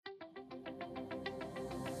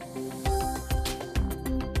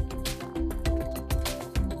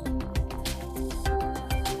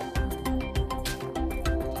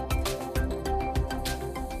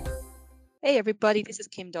Hey everybody, this is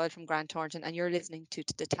Kim Doyle from Grant Thornton, and you're listening to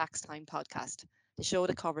the Tax Time podcast, the show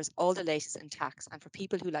that covers all the latest in tax and for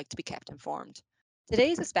people who like to be kept informed.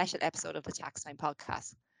 Today is a special episode of the Tax Time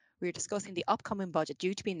podcast. We're discussing the upcoming budget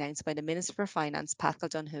due to be announced by the Minister for Finance, Pascal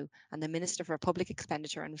Donohoe, and the Minister for Public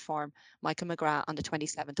Expenditure and Reform, Michael McGrath, on the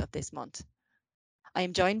 27th of this month. I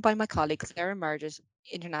am joined by my colleague Sarah Murders,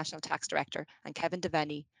 International Tax Director, and Kevin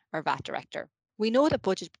Devaney, our VAT Director. We know that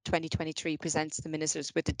Budget 2023 presents the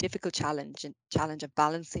ministers with the difficult challenge of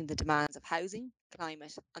balancing the demands of housing,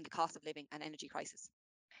 climate, and the cost of living and energy crisis.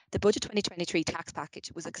 The Budget 2023 tax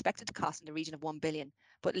package was expected to cost in the region of 1 billion,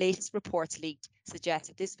 but latest reports leaked suggest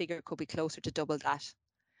that this figure could be closer to double that.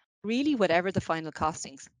 Really, whatever the final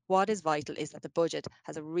costings, what is vital is that the budget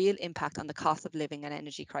has a real impact on the cost of living and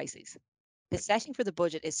energy crises. The setting for the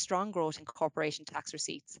budget is strong growth in corporation tax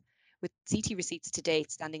receipts, with CT receipts to date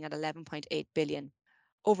standing at 11.8 billion.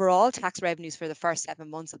 Overall, tax revenues for the first 7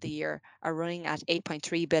 months of the year are running at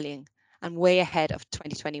 8.3 billion and way ahead of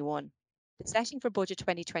 2021. The setting for budget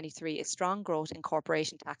 2023 is strong growth in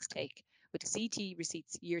corporation tax take, with CT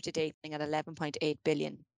receipts year to date at 11.8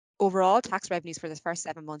 billion. Overall, tax revenues for the first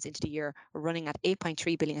 7 months into the year are running at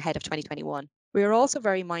 8.3 billion ahead of 2021. We are also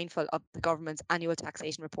very mindful of the government's annual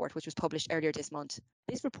taxation report, which was published earlier this month.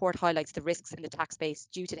 This report highlights the risks in the tax base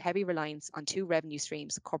due to the heavy reliance on two revenue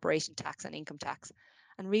streams, corporation tax and income tax,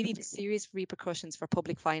 and really the serious repercussions for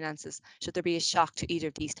public finances should there be a shock to either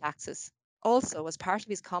of these taxes. Also, as part of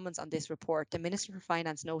his comments on this report, the Minister for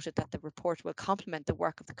Finance noted that the report will complement the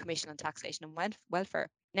work of the Commission on Taxation and Welfare.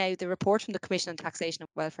 Now, the report from the Commission on Taxation and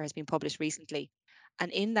Welfare has been published recently,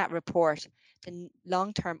 and in that report, the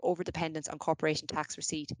long-term overdependence on corporation tax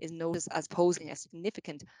receipt is noticed as posing a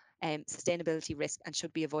significant sustainability risk and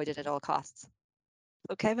should be avoided at all costs.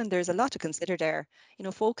 So, Kevin, there's a lot to consider there.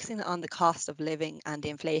 Focusing on the cost of living and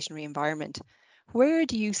the inflationary environment, where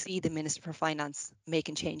do you see the Minister for Finance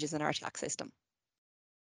making changes in our tax system?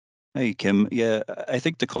 Hey, Kim. Yeah, I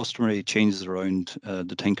think the customary changes around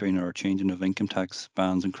the tinkering or changing of income tax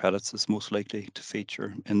bands and credits is most likely to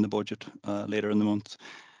feature in the budget later in the month.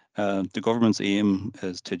 The government's aim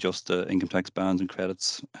is to adjust the income tax bands and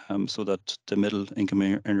credits so that the middle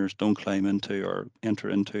income earners don't climb into or enter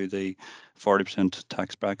into the 40%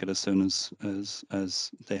 tax bracket as soon as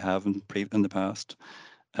they have in the past.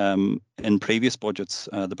 In previous budgets,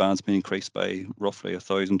 the band's been increased by roughly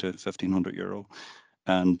 1,000 to 1,500 euro,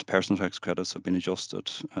 and personal tax credits have been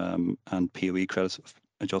adjusted, and POE credits have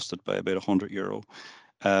adjusted by about 100 euro.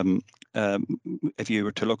 If you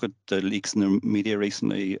were to look at the leaks in the media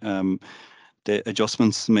recently, the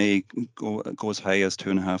adjustments may go as high as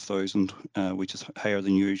 2,500, which is higher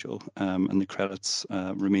than usual, and the credits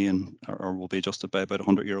remain or will be adjusted by about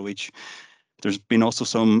 100 euro each. There's been also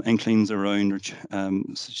some inklings around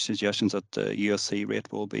suggestions that the USC rate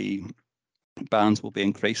bands will be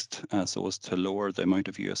increased so as to lower the amount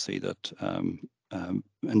of USC that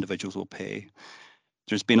individuals will pay.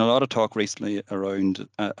 There's been a lot of talk recently around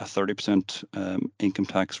a 30% income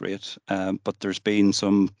tax rate, but there's been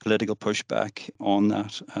some political pushback on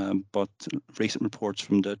that. But recent reports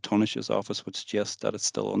from the Taoiseach's office would suggest that it's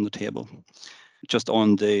still on the table. Just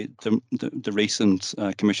on the recent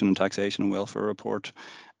Commission on Taxation and Welfare report,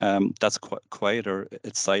 that's quiet, or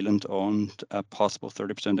it's silent on a possible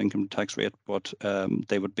 30% income tax rate, but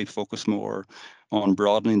they would be focused more on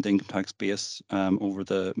broadening the income tax base over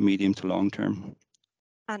the medium to long term.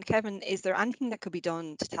 And Kevin, is there anything that could be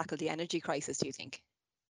done to tackle the energy crisis, do you think?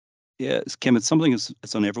 Yeah, Kim, it's something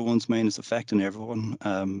it's on everyone's mind. It's affecting everyone.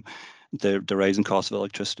 The rising cost of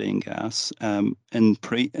electricity and gas. In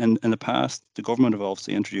the past, the government have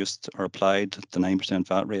obviously introduced or applied the 9%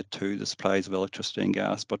 VAT rate to the supplies of electricity and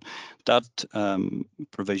gas, but that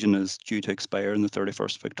provision is due to expire on the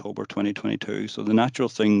 31st of October 2022. So the natural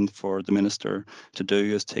thing for the minister to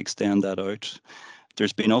do is to extend that out.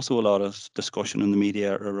 There's been also a lot of discussion in the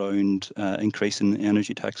media around increasing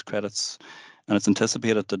energy tax credits, and it's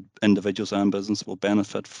anticipated that individuals and business will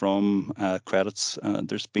benefit from credits.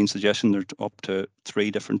 There's been suggestion there's up to three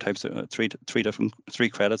credits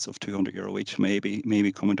of 200 euro each,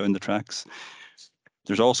 maybe coming down the tracks.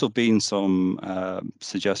 There's also been some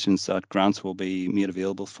suggestions that grants will be made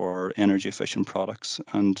available for energy efficient products.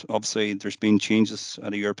 And obviously there's been changes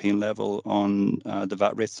at a European level on the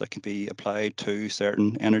VAT rates that can be applied to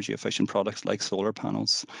certain energy efficient products like solar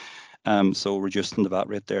panels. So reducing the VAT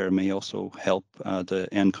rate there may also help the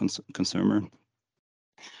end consumer.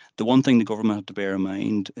 The one thing the government have to bear in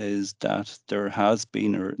mind is that there has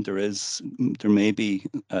been, or there may be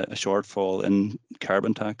a shortfall in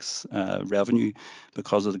carbon tax revenue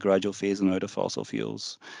because of the gradual phasing out of fossil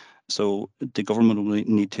fuels. So the government will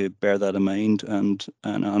need to bear that in mind, and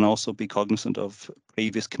also be cognizant of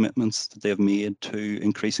previous commitments that they've made to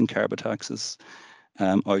increasing carbon taxes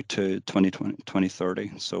out to 2020,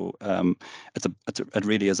 2030. So it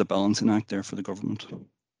really is a balancing act there for the government.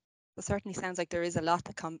 It certainly sounds like there is a lot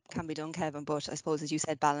that can be done, Kevin, but I suppose, as you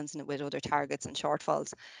said, balancing it with other targets and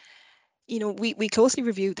shortfalls. We closely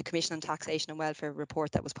reviewed the Commission on Taxation and Welfare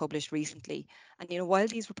report that was published recently. And, while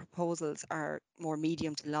these proposals are more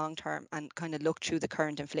medium to long term and kind of look through the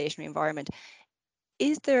current inflationary environment,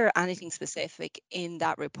 is there anything specific in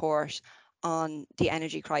that report on the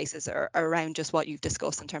energy crisis or around just what you've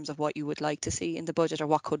discussed in terms of what you would like to see in the budget or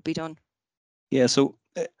what could be done? Yeah, so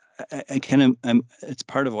I kind of it's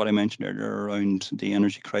part of what I mentioned earlier around the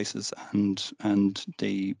energy crisis and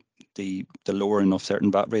the lowering of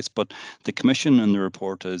certain VAT rates. But the Commission in the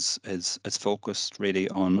report is focused really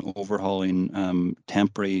on overhauling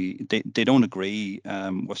temporary. They don't agree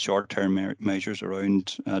with short-term measures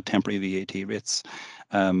around temporary VAT rates,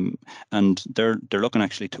 and they're looking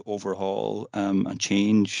actually to overhaul and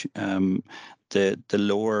change the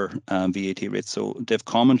lower VAT rates. So they've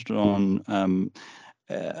commented on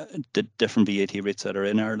the different VAT rates that are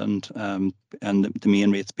in Ireland, and the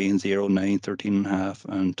main rates being 0, 9, 13.5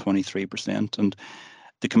 and 23%. And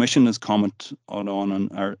the Commission has commented on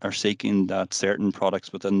and are seeking that certain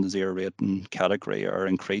products within the zero rating category are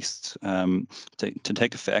increased to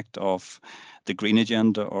take effect of the green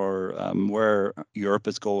agenda, or where Europe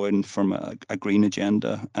is going from a green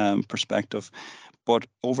agenda perspective. But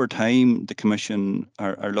over time, the Commission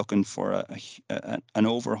are looking for an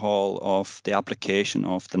overhaul of the application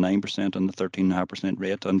of the 9% and the 13.5%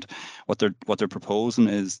 rate. And what they're proposing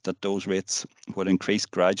is that those rates would increase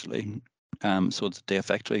gradually, so that they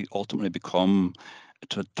effectively ultimately become a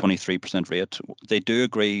 23% rate. They do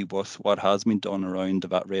agree with what has been done around the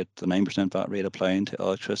VAT rate, the 9% VAT rate applying to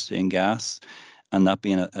electricity and gas, and that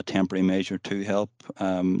being a temporary measure to help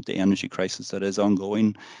the energy crisis that is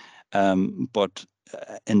ongoing. But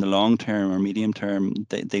in the long term or medium term,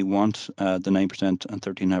 they want the 9% and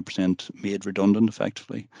 13.5% made redundant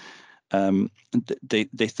effectively.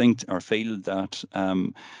 They think or feel that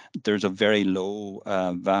there's a very low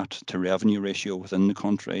VAT to revenue ratio within the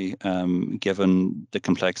country, given the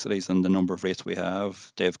complexities and the number of rates we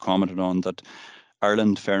have. They've commented on that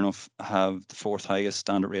Ireland, fair enough, have the fourth highest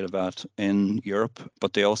standard rate of VAT in Europe,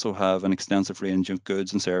 but they also have an extensive range of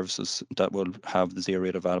goods and services that will have the zero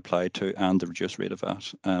rate of VAT applied to and the reduced rate of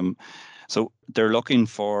VAT. So they're looking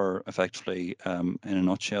for effectively, in a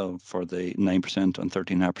nutshell, for the 9% and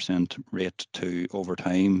 13.5% rate to over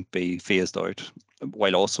time be phased out,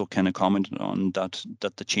 while also kind of commenting on that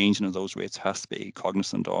the changing of those rates has to be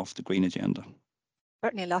cognizant of the green agenda.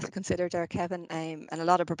 Certainly a lot to consider there, Kevin, and a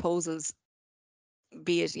lot of proposals,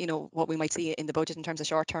 be it what we might see in the budget in terms of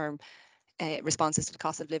short-term responses to the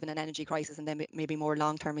cost of living and energy crisis, and then maybe more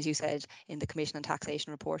long-term, as you said, in the Commission on Taxation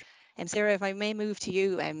report. Sarah, if I may move to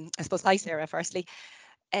you, I suppose, hi Sarah, firstly.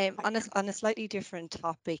 On a slightly different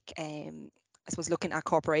topic, I suppose looking at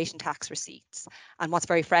corporation tax receipts, and what's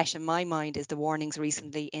very fresh in my mind is the warnings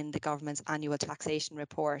recently in the government's annual taxation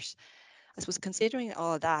report. I suppose, considering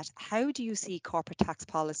all that, how do you see corporate tax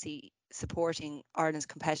policy supporting Ireland's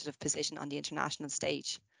competitive position on the international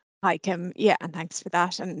stage? Hi, Kim. Yeah, and thanks for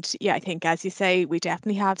that. And yeah, I think, as you say, we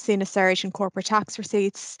definitely have seen a surge in corporate tax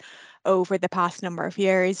receipts over the past number of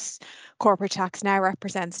years. Corporate tax now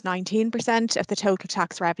represents 19% of the total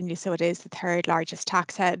tax revenue, so it is the third largest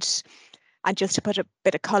tax head. And just to put a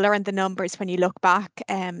bit of colour in the numbers, when you look back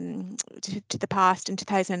to the past, in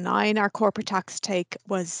 2009, our corporate tax take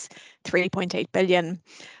was 3.8 billion,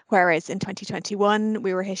 whereas in 2021,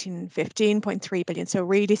 we were hitting 15.3 billion, so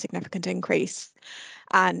really significant increase.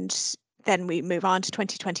 And then we move on to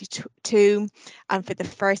 2022, and for the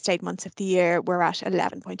first 8 months of the year, we're at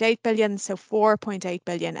 11.8 billion, so 4.8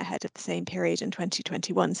 billion ahead of the same period in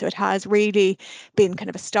 2021. So it has really been kind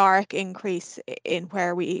of a stark increase in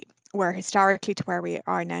where we were historically to where we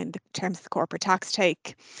are now in terms of the corporate tax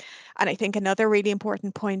take. And I think another really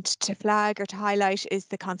important point to flag or to highlight is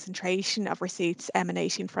the concentration of receipts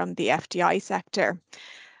emanating from the FDI sector.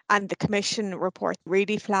 And the Commission report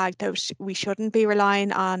really flagged that we shouldn't be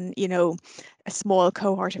relying on, a small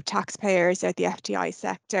cohort of taxpayers out the FDI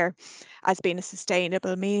sector as being a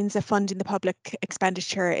sustainable means of funding the public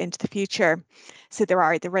expenditure into the future. So there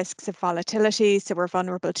are the risks of volatility. So we're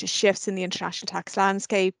vulnerable to shifts in the international tax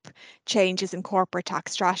landscape, changes in corporate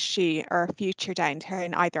tax strategy, or a future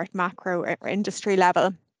downturn either at macro or industry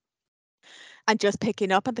level. And just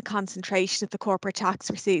picking up on the concentration of the corporate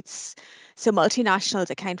tax receipts. So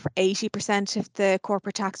multinationals account for 80% of the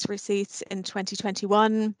corporate tax receipts in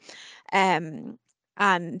 2021. And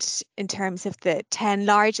And in terms of the 10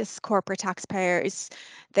 largest corporate taxpayers,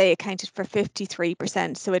 they accounted for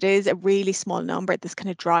 53%. So it is a really small number that's kind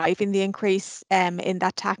of driving the increase in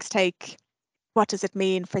that tax take. What does it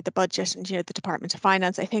mean for the budget and the Department of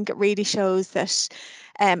Finance? I think it really shows that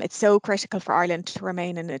it's so critical for Ireland to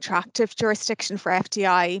remain an attractive jurisdiction for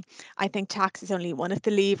FDI. I think tax is only one of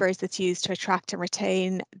the levers that's used to attract and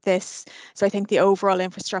retain this. So I think the overall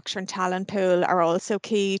infrastructure and talent pool are also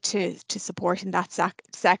key to supporting that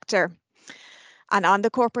sector. And on the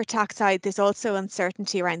corporate tax side, there's also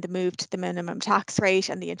uncertainty around the move to the minimum tax rate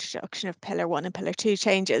and the introduction of Pillar 1 and Pillar 2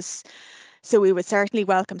 changes. So we would certainly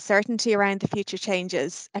welcome certainty around the future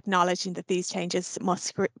changes, acknowledging that these changes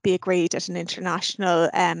must be agreed at an international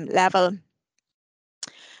level.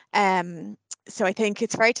 So I think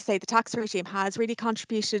it's fair to say the tax regime has really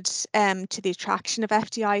contributed to the attraction of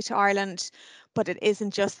FDI to Ireland, but it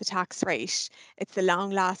isn't just the tax rate. It's the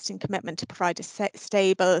long-lasting commitment to provide a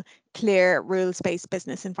stable, clear, rules-based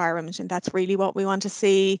business environment, and that's really what we want to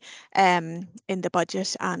see in the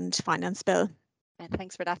budget and finance bill.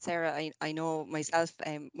 Thanks for that, Sarah. I know myself,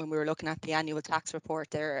 when we were looking at the annual tax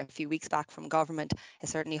report there a few weeks back from government, it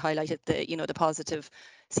certainly highlighted the positive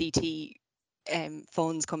CT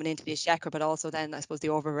funds coming into the exchequer, but also then I suppose the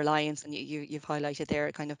over reliance, and you've highlighted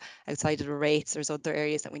there kind of outside of the rates, there's other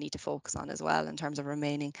areas that we need to focus on as well in terms of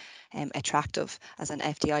remaining attractive as an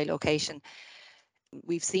FDI location.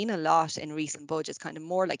 We've seen a lot in recent budgets, kind of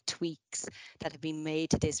more like tweaks that have been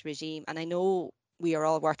made to this regime. And I know we are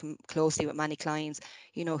all working closely with many clients,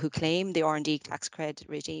 who claim the R&D tax credit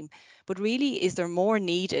regime. But really, is there more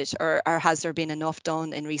needed, or has there been enough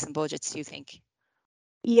done in recent budgets, do you think?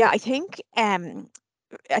 Yeah, I think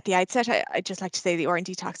at the outset, I'd just like to say the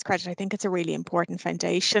R&D tax credit, I think it's a really important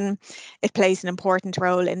foundation. It plays an important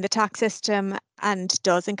role in the tax system and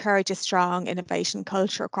does encourage a strong innovation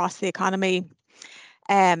culture across the economy.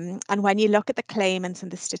 And when you look at the claimants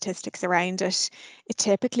and the statistics around it, it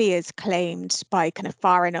typically is claimed by kind of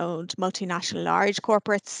foreign-owned multinational large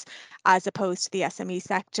corporates as opposed to the SME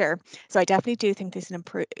sector. So I definitely do think there's an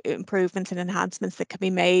improvements and enhancements that can be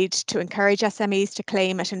made to encourage SMEs to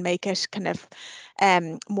claim it and make it kind of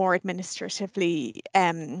more administratively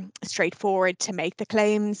straightforward to make the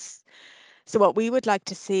claims. So what we would like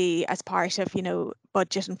to see as part of,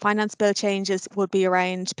 budget and finance bill changes would be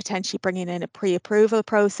around potentially bringing in a pre-approval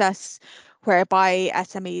process whereby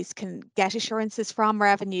SMEs can get assurances from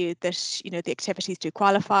revenue that, the activities do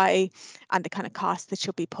qualify and the kind of costs that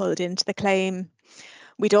should be pulled into the claim.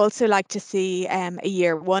 We'd also like to see a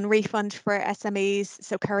year one refund for SMEs.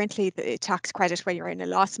 So currently the tax credit where you're in a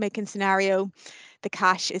loss-making scenario, the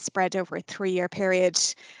cash is spread over a 3-year period.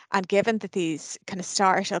 And given that these kind of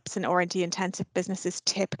startups and R&D intensive businesses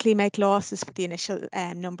typically make losses for the initial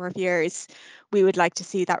number of years, we would like to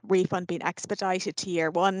see that refund being expedited to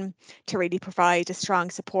year one to really provide a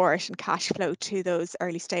strong support and cash flow to those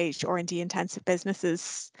early stage R&D intensive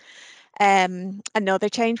businesses. Another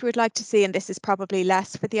change we would like to see, and this is probably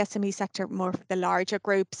less for the SME sector, more for the larger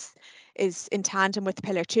groups, is in tandem with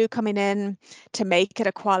Pillar 2 coming in to make it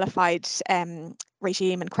a qualified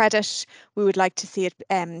regime and credit. We would like to see it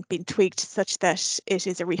being tweaked such that it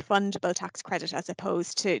is a refundable tax credit as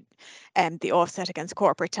opposed to the offset against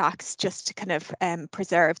corporate tax, just to kind of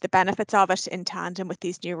preserve the benefits of it in tandem with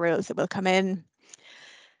these new rules that will come in.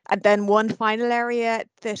 And then one final area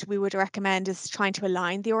that we would recommend is trying to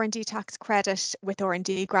align the R&D tax credit with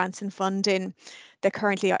R&D grants and funding. There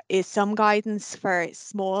currently is some guidance for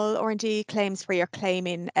small R&D claims where you're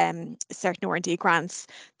claiming certain R&D grants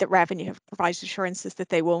that revenue have provided assurances that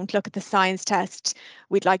they won't look at the science test.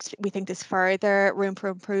 We think there's further room for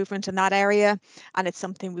improvement in that area, and it's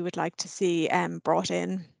something we would like to see brought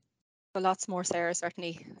in. Lots more, Sarah,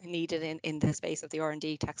 certainly needed in the space of the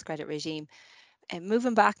R&D tax credit regime. And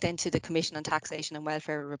moving back then to the Commission on Taxation and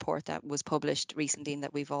Welfare report that was published recently and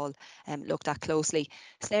that we've all looked at closely.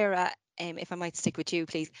 Sarah, if I might stick with you,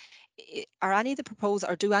 please. Are any of the proposals,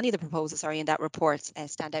 or do any of the proposals, in that report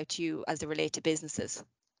stand out to you as they relate to businesses?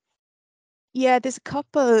 Yeah, there's a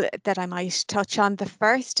couple that I might touch on. The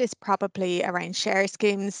first is probably around share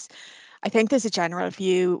schemes. I think there's a general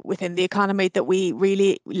view within the economy that we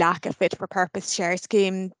really lack a fit for purpose share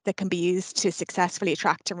scheme that can be used to successfully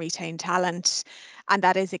attract and retain talent. And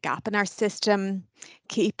that is a gap in our system.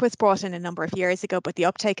 Keep was brought in a number of years ago, but the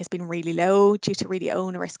uptake has been really low due to really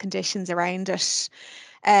onerous conditions around it.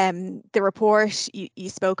 The report you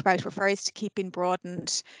spoke about refers to keeping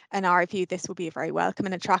broadened. In our view, this will be a very welcome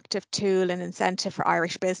and attractive tool and incentive for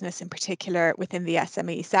Irish business, in particular within the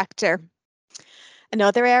SME sector.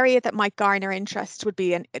 Another area that might garner interest would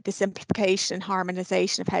be the simplification and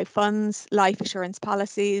harmonisation of how funds, life assurance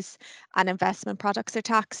policies and investment products are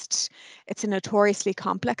taxed. It's a notoriously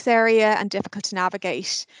complex area and difficult to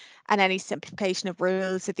navigate, and any simplification of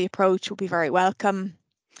rules of the approach would be very welcome.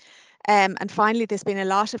 And finally, there's been a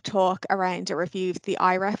lot of talk around a review of the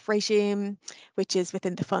IREF regime, which is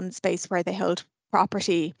within the fund space where they hold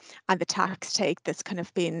property, and the tax take that's kind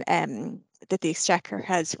of been that the Exchequer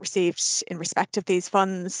has received in respect of these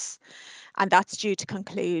funds. And that's due to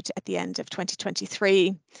conclude at the end of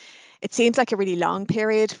 2023. It seems like a really long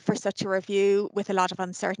period for such a review, with a lot of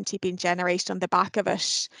uncertainty being generated on the back of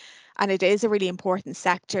it. And it is a really important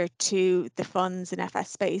sector to the funds and FS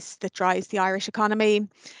space that drives the Irish economy.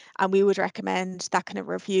 And we would recommend that kind of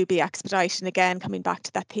review be expedited. And again, coming back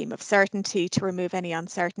to that theme of certainty, to remove any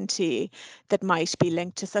uncertainty that might be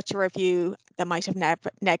linked to such a review that might have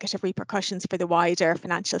negative repercussions for the wider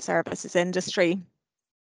financial services industry.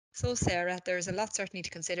 So, Sarah, there's a lot certainly to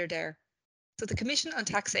consider there. So the Commission on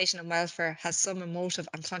Taxation and Welfare has some emotive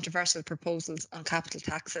and controversial proposals on capital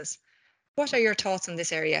taxes. What are your thoughts on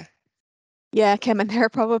this area? Yeah, Kim, and they're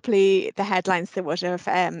probably the headlines that would have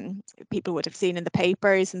people would have seen in the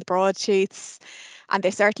papers and the broadsheets. And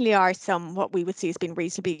there certainly are some what we would see as being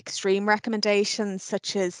reasonably extreme recommendations,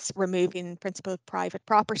 such as removing principal private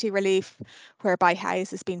property relief, whereby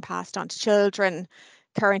houses being passed on to children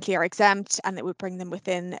currently are exempt, and it would bring them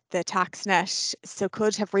within the tax net. So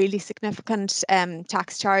could have really significant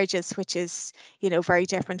tax charges, which is, very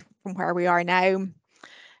different from where we are now.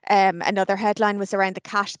 Another headline was around the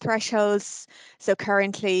cash thresholds. So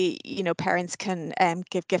currently, parents can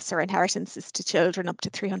give gifts or inheritances to children up to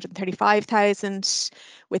 335,000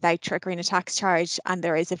 without triggering a tax charge, and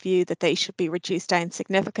there is a view that they should be reduced down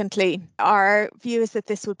significantly. Our view is that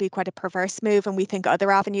this would be quite a perverse move, and we think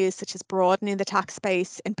other avenues, such as broadening the tax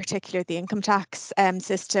space, in particular the income tax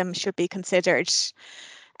system, should be considered.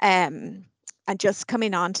 And just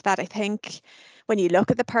coming on to that, I think when you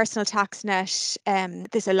look at the personal tax net,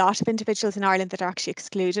 there's a lot of individuals in Ireland that are actually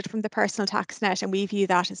excluded from the personal tax net, and we view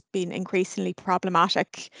that as being increasingly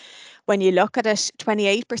problematic. When you look at it,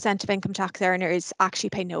 28% of income tax earners actually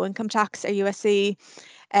pay no income tax or USC.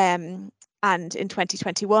 And in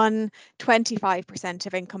 2021, 25%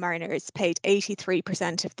 of income earners paid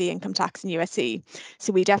 83% of the income tax in USC.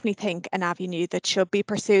 So we definitely think an avenue that should be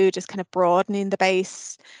pursued is kind of broadening the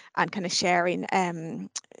base and kind of sharing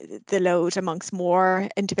the load amongst more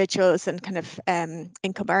individuals and kind of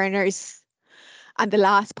income earners. And the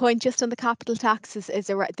last point, just on the capital taxes, is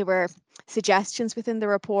there were suggestions within the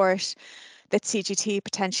report that CGT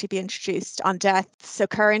potentially be introduced on death. So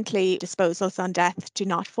currently, disposals on death do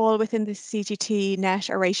not fall within the CGT net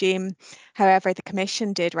or regime. However, the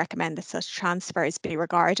Commission did recommend that such transfers be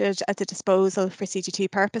regarded as a disposal for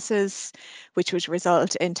CGT purposes, which would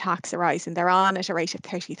result in tax arising thereon at a rate of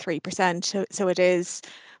 33%. So it is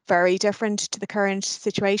very different to the current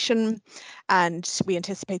situation, and we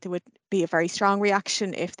anticipate there would be a very strong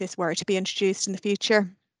reaction if this were to be introduced in the future.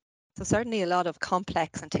 So certainly a lot of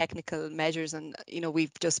complex and technical measures, and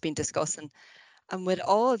we've just been discussing. And with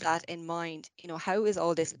all that in mind, how is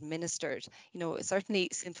all this administered? Certainly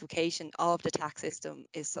simplification of the tax system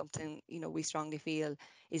is something, we strongly feel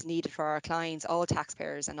is needed for our clients, all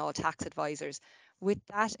taxpayers and all tax advisors. With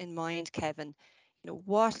that in mind, Kevin,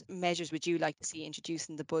 what measures would you like to see introduced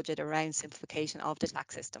in the budget around simplification of the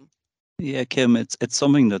tax system? Yeah, Kim, it's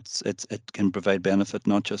something it can provide benefit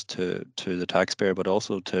not just to the taxpayer but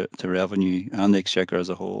also to revenue and the Exchequer as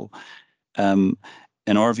a whole.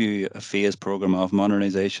 In our view, a phased programme of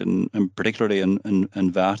modernisation, and particularly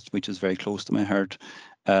in VAT, which is very close to my heart,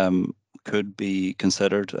 could be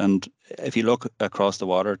considered. And if you look across the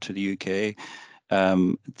water to the UK,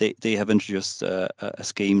 they have introduced a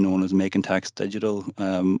scheme known as Making Tax Digital,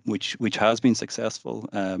 which has been successful.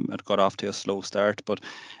 It got off to a slow start, but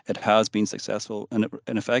it has been successful, and it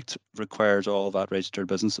in effect requires all VAT registered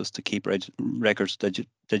businesses to keep records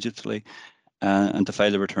digitally. And to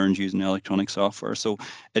file the returns using electronic software. So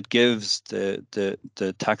it gives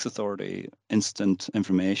the tax authority instant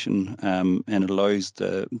information, and it allows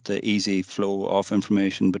the easy flow of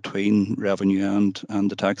information between revenue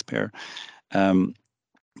and the taxpayer.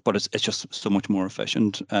 But it's just so much more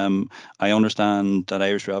efficient. I understand that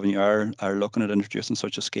Irish Revenue are looking at introducing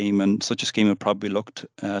such a scheme, and such a scheme would probably looked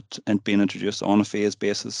at and being introduced on a phased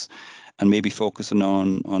basis, and maybe focusing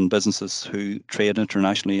on businesses who trade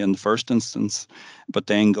internationally in the first instance, but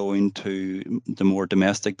then going to the more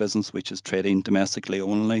domestic business, which is trading domestically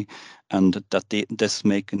only, and that this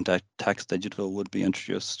Making Tax Digital would be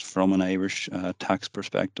introduced from an Irish tax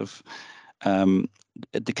perspective.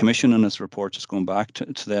 The Commission in its report, just going back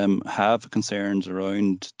to them, have concerns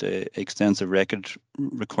around the extensive record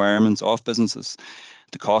requirements of businesses,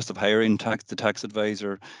 the cost of hiring the tax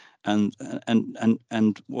advisor, and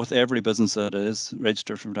with every business that is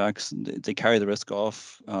registered for tax, they carry the risk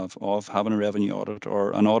of having a revenue audit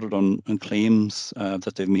or an audit on claims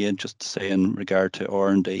that they've made, just say in regard to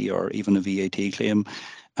R&D or even a VAT claim.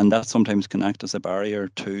 And that sometimes can act as a barrier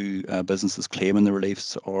to businesses claiming the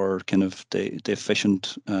reliefs or kind of the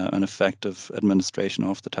efficient and effective administration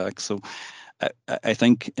of the tax. So I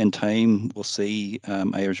think in time we'll see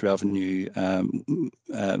Irish Revenue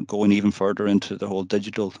going even further into the whole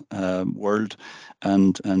digital world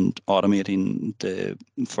and automating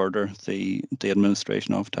further the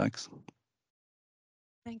administration of tax.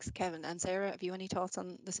 Thanks, Kevin. And Sarah, have you any thoughts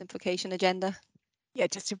on the simplification agenda? Yeah,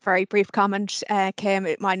 just a very brief comment, Kim.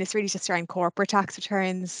 Mine is really just around corporate tax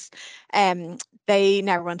returns. They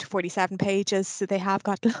now run to 47 pages, so they have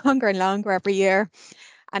got longer and longer every year.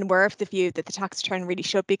 And we're of the view that the tax return really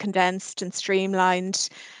should be condensed and streamlined.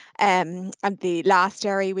 And the last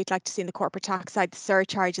area we'd like to see in the corporate tax side, the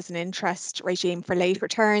surcharges and interest regime for late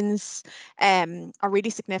returns are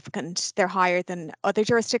really significant. They're higher than other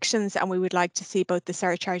jurisdictions, and we would like to see both the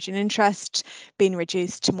surcharge and interest being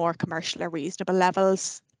reduced to more commercial or reasonable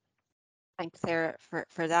levels. Thanks, Sarah,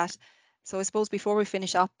 for that. So I suppose before we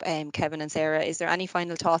finish up, Kevin and Sarah, is there any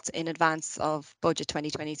final thoughts in advance of Budget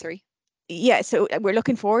 2023? Yeah, so we're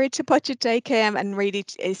looking forward to Budget Day, Kim, and really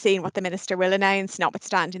seeing what the Minister will announce,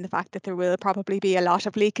 notwithstanding the fact that there will probably be a lot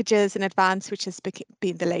of leakages in advance, which has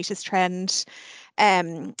been the latest trend.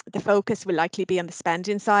 The focus will likely be on the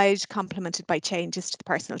spending side, complemented by changes to the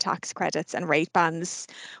personal tax credits and rate bands.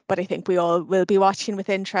 But I think we all will be watching with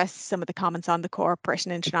interest some of the comments on the corporate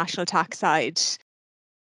and international tax side.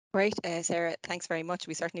 Great, Sarah, thanks very much.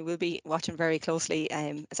 We certainly will be watching very closely,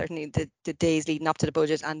 certainly the days leading up to the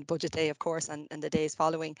budget and Budget Day, of course, and the days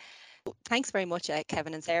following. So thanks very much,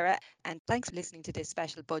 Kevin and Sarah, and thanks for listening to this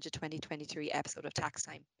special Budget 2023 episode of Tax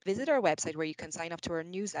Time. Visit our website where you can sign up to our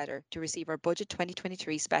newsletter to receive our Budget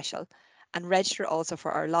 2023 special and register also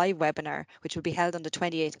for our live webinar, which will be held on the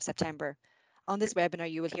 28th of September. On this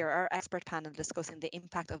webinar, you will hear our expert panel discussing the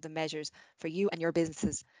impact of the measures for you and your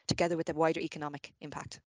businesses, together with the wider economic impact.